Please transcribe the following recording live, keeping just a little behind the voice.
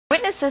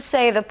Witnesses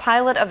say the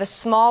pilot of a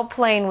small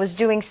plane was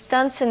doing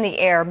stunts in the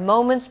air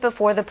moments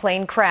before the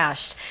plane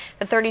crashed.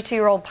 The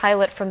 32-year-old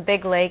pilot from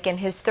Big Lake and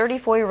his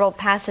 34-year-old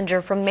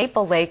passenger from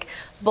Maple Lake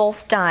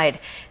both died.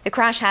 The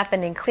crash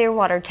happened in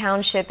Clearwater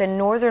Township in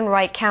northern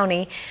Wright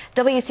County.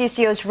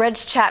 WCCO's Reg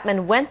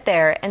Chapman went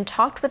there and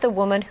talked with a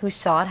woman who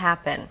saw it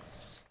happen.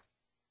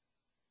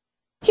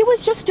 He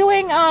was just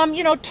doing,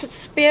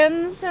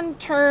 spins and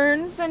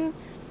turns and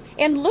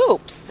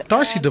loops.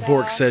 Darcy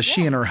DeVork says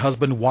she and her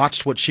husband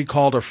watched what she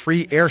called a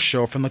free air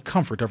show from the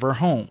comfort of her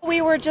home.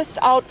 We were just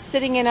out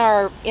sitting in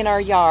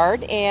our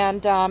yard,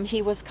 and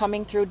he was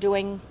coming through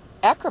doing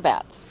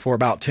acrobats. For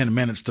about 10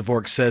 minutes,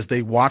 DeVork says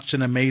they watched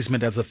in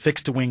amazement as a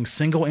fixed-wing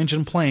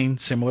single-engine plane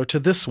similar to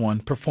this one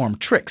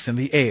performed tricks in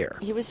the air.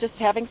 He was just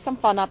having some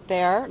fun up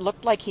there,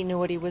 looked like he knew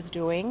what he was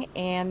doing,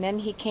 and then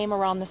he came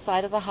around the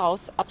side of the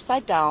house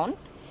upside down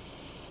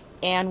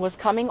and was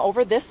coming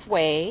over this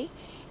way,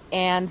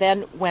 and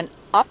then went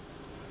up,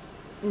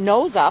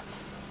 nose up,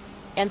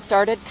 and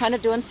started kind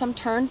of doing some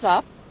turns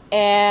up,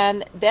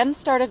 and then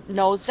started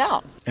nose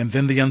down. And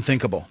then the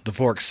unthinkable.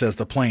 DeVork says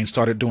the plane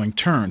started doing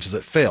turns as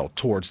it fell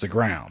towards the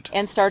ground.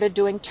 And started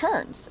doing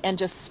turns and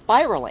just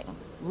spiraling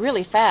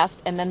really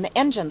fast, and then the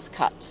engines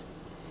cut.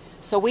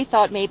 So we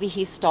thought maybe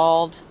he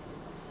stalled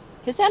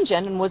his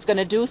engine and was going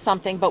to do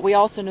something, but we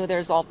also knew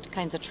there's all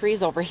kinds of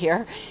trees over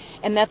here,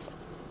 and that's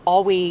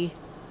all we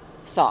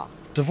saw.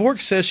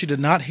 DeVork says she did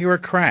not hear a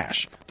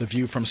crash. The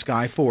view from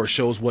Sky 4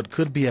 shows what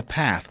could be a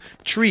path,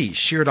 trees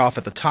sheared off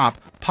at the top,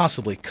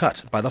 possibly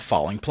cut by the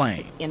falling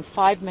plane. In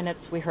 5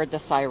 minutes, we heard the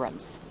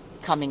sirens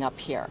coming up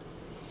here,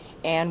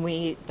 and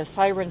the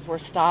sirens were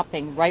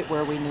stopping right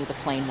where we knew the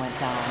plane went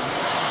down.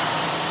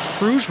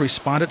 Crews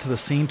responded to the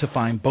scene to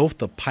find both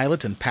the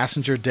pilot and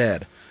passenger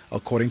dead.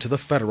 According to the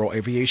Federal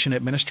Aviation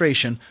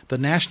Administration, the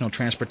National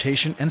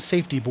Transportation and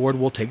Safety Board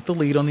will take the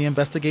lead on the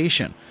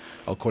investigation.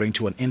 According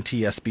to an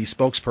NTSB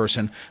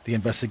spokesperson, the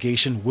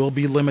investigation will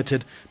be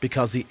limited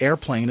because the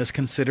airplane is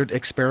considered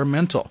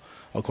experimental.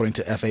 According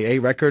to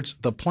FAA records,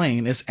 the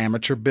plane is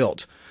amateur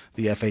built.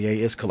 The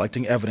FAA is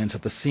collecting evidence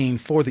at the scene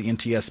for the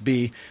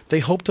NTSB. They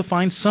hope to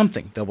find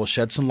something that will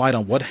shed some light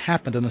on what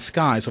happened in the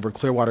skies over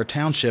Clearwater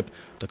Township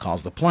to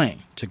cause the plane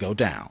to go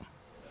down.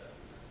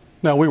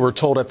 Now, we were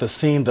told at the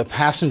scene the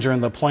passenger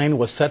in the plane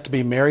was set to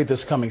be married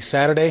this coming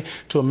Saturday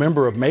to a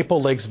member of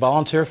Maple Lake's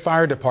volunteer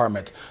fire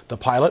department. The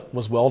pilot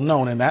was well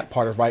known in that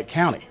part of Wright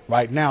County.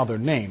 Right now, their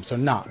names are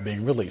not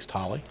being released,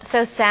 Holly.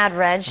 So sad,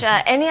 Reg.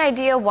 Any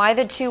idea why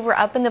the two were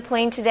up in the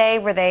plane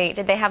today?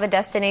 Did they have a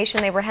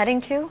destination they were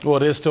heading to? Well,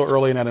 it is still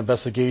early in that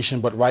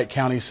investigation, but Wright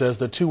County says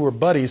the two were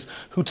buddies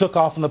who took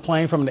off in the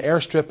plane from an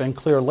airstrip in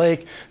Clear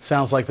Lake.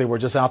 Sounds like they were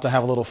just out to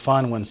have a little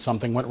fun when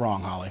something went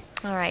wrong, Holly.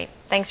 All right.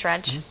 Thanks,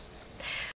 Reg.